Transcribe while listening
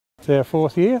our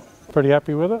 4th year. Pretty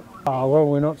happy with it. Well,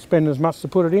 we're not spending as much to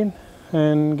put it in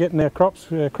and getting our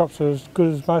crops. Our crops are as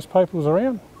good as most people's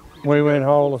around. We went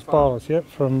holus bolus, yep,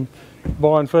 from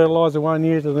buying fertiliser one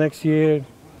year to the next year.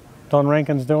 Don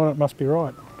Rankin's doing it, must be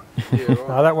right. Yeah, right.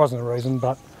 No, that wasn't a reason,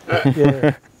 but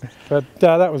yeah. But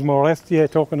that was more or less, yeah,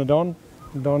 talking to Don.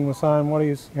 Don was saying what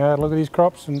he's, look at his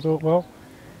crops, and thought, well,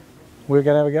 we're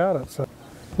going to have a go at it. So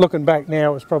looking back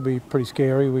now, it's probably pretty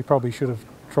scary. We probably should have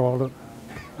trialled it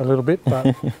a little bit,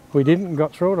 but we didn't and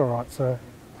got through it all right. So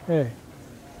yeah,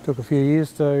 took a few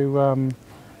years to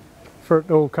for it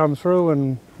to all come through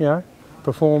and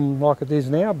perform like it is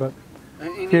now. But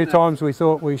a few times we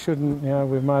thought we shouldn't,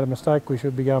 we've made a mistake. We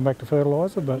should be going back to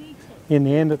fertiliser, but in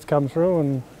the end, it's come through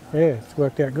and yeah, it's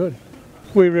worked out good.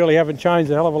 We really haven't changed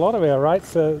a hell of a lot of our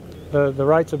rates. The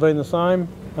rates have been the same.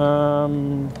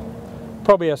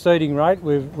 Probably our seeding rate,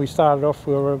 we started off,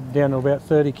 we were down to about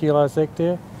 30 kilos a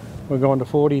hectare. We're going to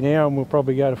 40 now and we'll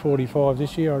probably go to 45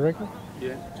 this year, I reckon.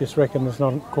 Yeah. Just reckon there's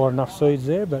not quite enough seeds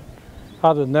there, but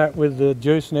other than that, with the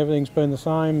juice and everything's been the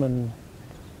same. And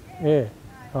yeah,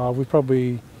 we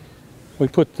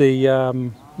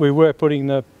were putting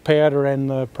the powder and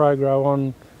the Pro-Grow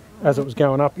on as it was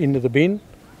going up into the bin.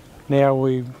 Now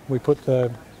we put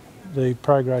the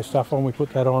Pro-Grow stuff on, we put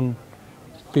that on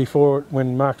before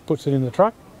when Marc puts it in the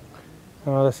truck.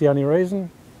 That's the only reason.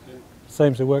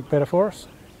 Seems to work better for us.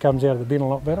 Comes out of the bin a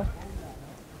lot better.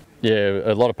 Yeah,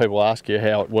 a lot of people ask you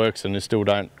how it works and you still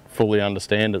don't fully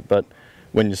understand it, but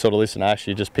when you sort of listen to Ash,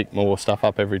 you just pick more stuff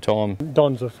up every time.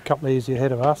 Don's a couple of years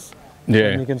ahead of us. Yeah.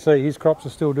 And you can see his crops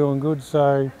are still doing good,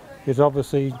 so it's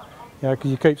obviously, because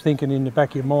you keep thinking in the back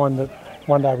of your mind that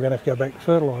one day we're going to have to go back to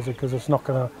fertiliser because it's not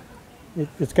going to,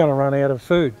 it's going to run out of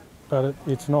food, but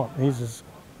it's not.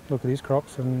 Look at his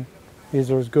crops and his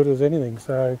are as good as anything,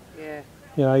 so yeah.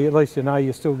 At least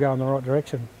you're still going the right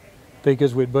direction.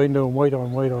 Because we'd been doing wheat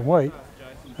on wheat on wheat,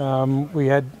 we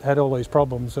had all these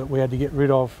problems that we had to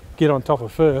get on top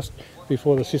of first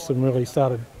before the system really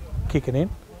started kicking in.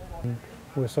 And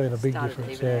we're seeing a big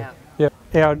difference. Yeah.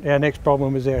 Our next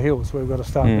problem is our hills. We've got to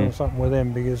start doing something with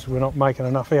them because we're not making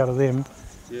enough out of them.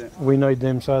 Yeah. We need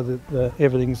them so that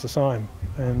everything's the same,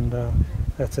 and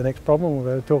that's the next problem. We've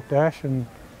got to talk to Ash and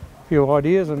a few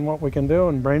ideas and what we can do,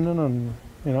 and Brendan and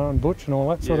and Butch and all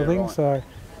that sort of thing. Right. So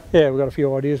yeah, we've got a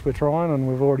few ideas we're trying, and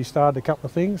we've already started a couple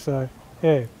of things. So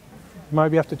yeah,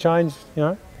 maybe have to change.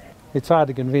 It's hard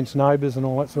to convince neighbours and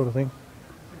all that sort of thing.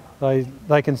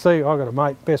 They can see I've got a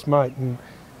mate, best mate, and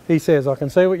he says I can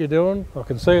see what you're doing. I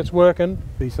can see it's working.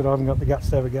 He said I haven't got the guts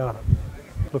to have a go at it.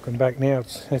 Looking back now,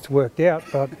 it's worked out,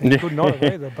 but it could not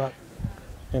have either. But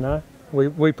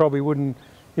we probably wouldn't.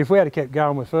 If we had kept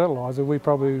going with fertiliser, we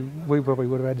probably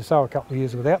would have had to sow a couple of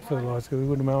years without fertiliser because we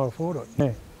wouldn't have been able to afford it.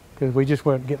 Yeah, because we just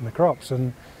weren't getting the crops.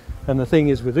 And the thing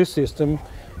is with this system,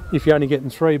 if you're only getting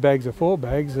 3 bags or 4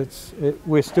 bags,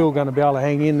 we're still going to be able to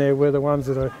hang in there. We're the ones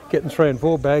that are getting 3 and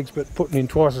 4 bags, but putting in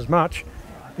twice as much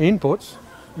inputs.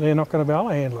 They're not going to be able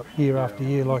to handle it year after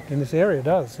year like in this area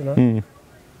does.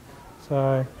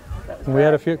 So we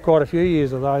had quite a few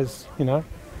years of those,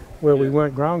 where we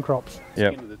weren't growing crops.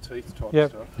 Yep. Skin of the teeth type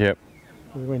stuff. Yep.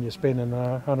 When you're spending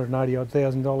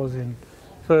 $180,000 in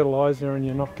fertiliser and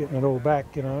you're not getting it all back,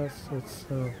 it's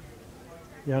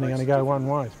you're only going to go one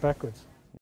way, it's backwards.